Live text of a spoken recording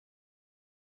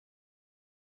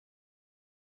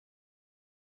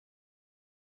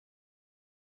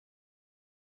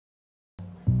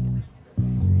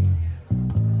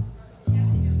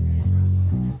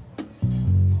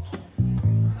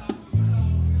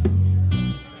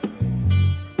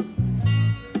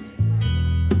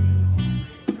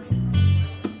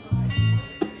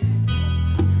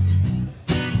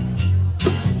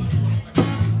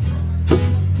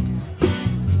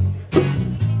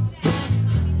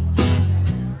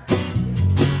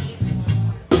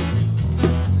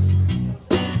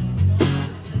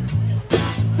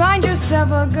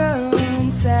of a girl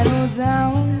and settle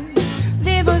down.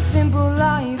 Live a simple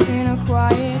life in a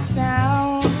quiet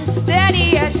town.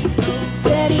 Steady as she goes,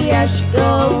 steady as she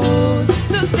goes.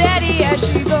 So steady as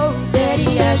she goes,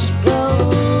 steady as she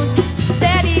goes,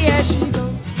 steady as she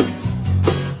goes.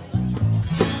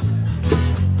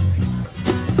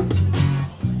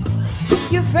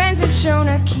 Your friends have shown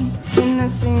her keeping a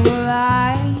single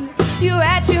life. You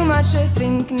had too much to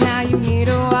think, now you need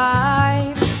a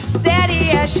wife.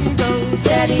 Steady as she goes,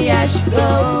 steady as she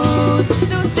goes.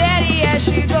 So steady as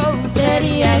she goes,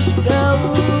 steady as she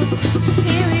goes.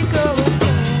 Here we go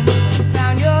again.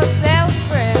 Found yourself a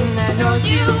friend that knows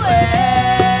you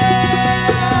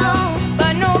well.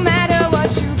 But no matter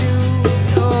what you do,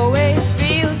 it always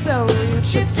feels so you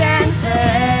tripped and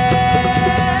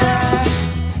fell.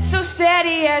 So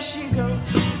steady as she goes,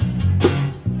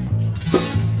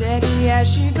 steady as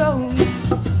she goes.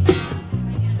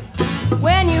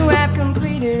 When you have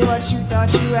completed what you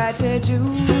thought you had to do,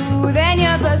 then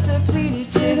your blood's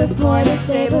depleted to the point of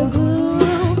stable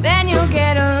glue. Then you'll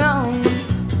get along,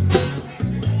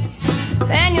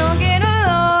 then you'll get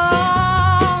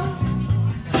along.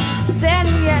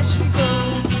 Steady as she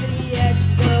goes, steady as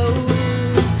she goes.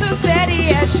 So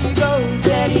steady as she goes,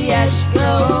 steady as she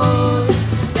goes,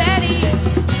 steady.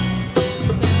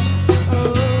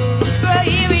 Oh, so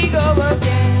here we go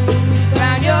again. You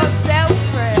found yourself a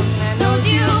friend that knows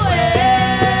you well.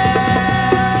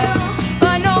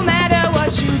 But no matter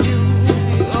what you do,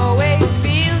 you always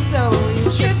feel so you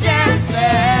tripped and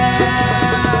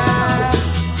fell.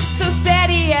 So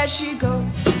steady as she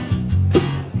goes,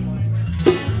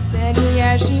 steady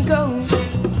as she goes.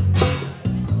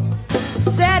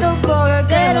 Settle for a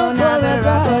girl, never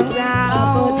up or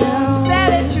down.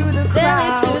 Sell it to the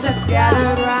crowd that's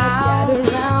gathered round.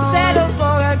 Settle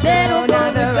for a girl,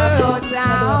 never up or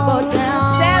down.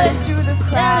 Sell it to the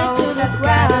crowd that's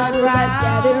gathered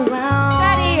round.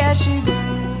 Steady as she goes.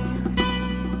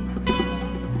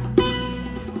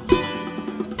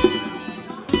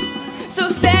 So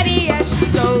steady as she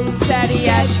goes, steady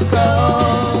as she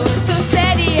goes. So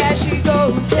steady as she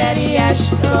goes, steady as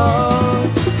she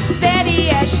goes. Steady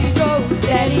as she goes,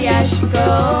 steady as she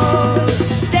goes.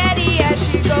 Steady as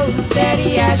she goes,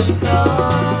 steady as she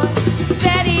goes.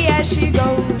 Steady as she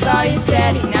goes, are you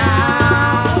steady now?